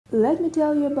Let me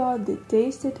tell you about the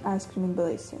tastiest ice cream in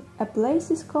Tbilisi. A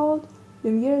place is called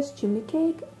Lumiere's Chimney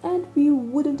Cake, and we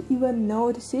wouldn't even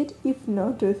notice it if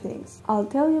not two things. I'll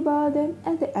tell you about them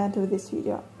at the end of this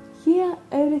video. Here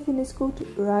everything is cooked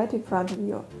right in front of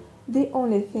you. The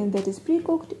only thing that is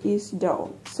pre-cooked is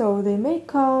dough. So they make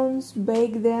cones,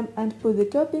 bake them and put the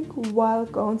topping while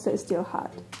cones are still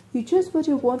hot. You choose what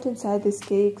you want inside this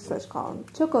cake/cone.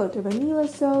 Chocolate or vanilla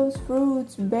sauce,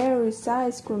 fruits, berries,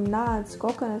 ice cream, nuts,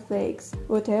 coconut flakes,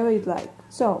 whatever you'd like.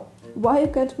 So, why you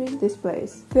can't miss this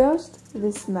place? First,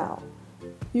 the smell.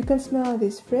 You can smell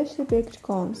these freshly baked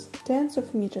cones tens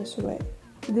of meters away.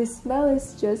 The smell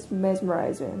is just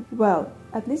mesmerizing. Well,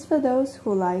 at least for those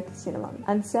who like cinnamon.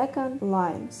 And second,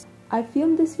 limes. I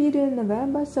filmed this video in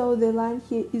November, so the line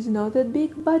here is not that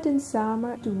big, but in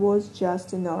summer it was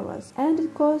just enormous. And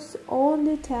it costs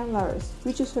only 10 liras,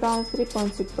 which is around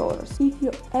 $3.6. If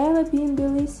you ever be in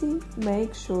Tbilisi,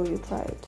 make sure you try it.